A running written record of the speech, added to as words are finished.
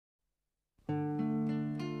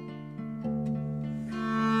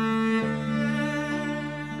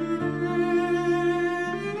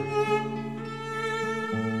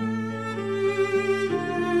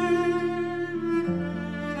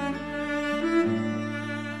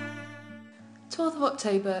of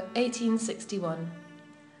October 1861.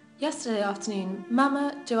 Yesterday afternoon,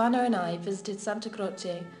 Mamma, Johanna and I visited Santa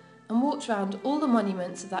Croce and walked round all the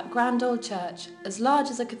monuments of that grand old church, as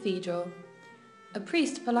large as a cathedral. A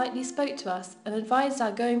priest politely spoke to us and advised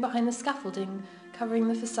our going behind the scaffolding covering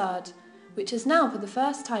the facade, which is now for the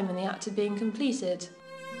first time in the act of being completed.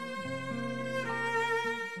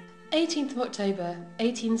 18th of October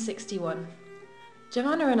 1861.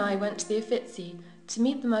 Johanna and I went to the Uffizi to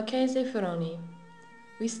meet the Marchese Parboni.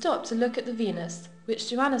 We stopped to look at the Venus,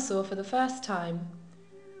 which Johanna saw for the first time.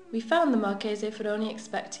 We found the Marchese Parboni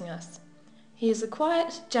expecting us. He is a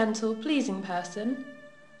quiet, gentle, pleasing person.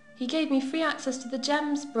 He gave me free access to the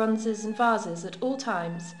gems, bronzes and vases at all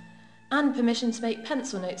times, and permission to make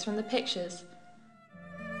pencil notes from the pictures,